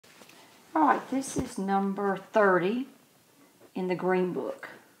All right, this is number 30 in the Green Book,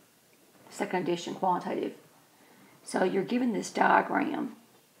 second edition quantitative. So you're given this diagram,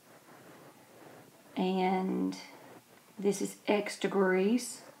 and this is x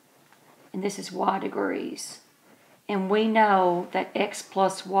degrees, and this is y degrees. And we know that x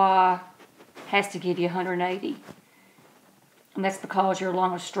plus y has to give you 180. And that's because you're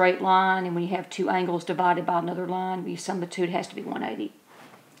along a straight line, and when you have two angles divided by another line, when you sum the two, it has to be 180.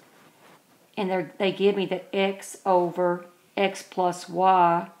 And they give me that x over x plus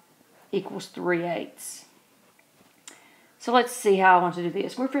y equals 3/8. So let's see how I want to do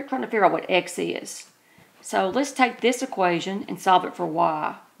this. We're trying to figure out what x is. So let's take this equation and solve it for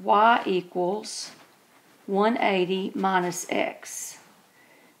y. Y equals 180 minus x.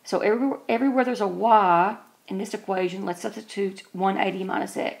 So everywhere there's a y in this equation, let's substitute 180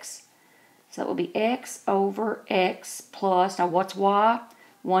 minus x. So that will be x over x plus, now what's y?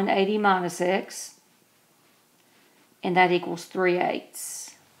 180 minus x, and that equals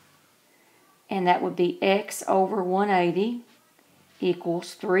 3/8. And that would be x over 180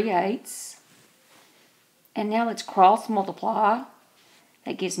 equals 3/8. And now let's cross multiply.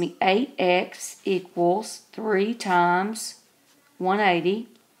 That gives me 8x equals 3 times 180.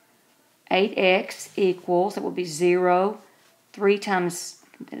 8x equals, that would be 0. 3 times,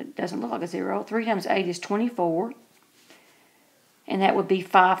 it doesn't look like a 0. 3 times 8 is 24. And that would be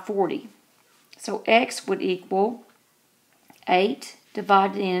 540. So x would equal 8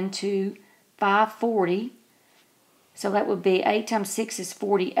 divided into 540. So that would be 8 times 6 is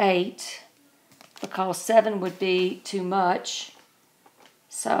 48, because 7 would be too much.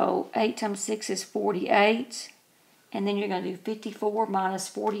 So 8 times 6 is 48. And then you're going to do 54 minus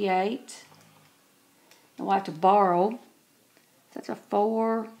 48. And we'll have to borrow. That's a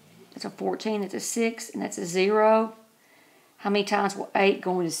 4, that's a 14, that's a 6, and that's a 0. How many times will 8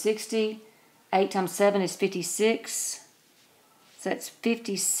 go into 60? 8 times 7 is 56. So that's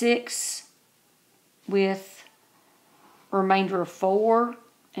 56 with a remainder of 4.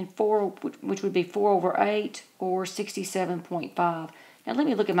 And 4, which would be 4 over 8, or 67.5. Now let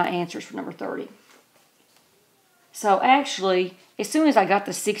me look at my answers for number 30. So actually, as soon as I got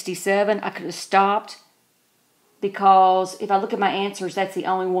the 67, I could have stopped, because if I look at my answers, that's the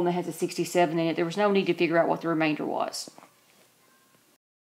only one that has a 67 in it. There was no need to figure out what the remainder was.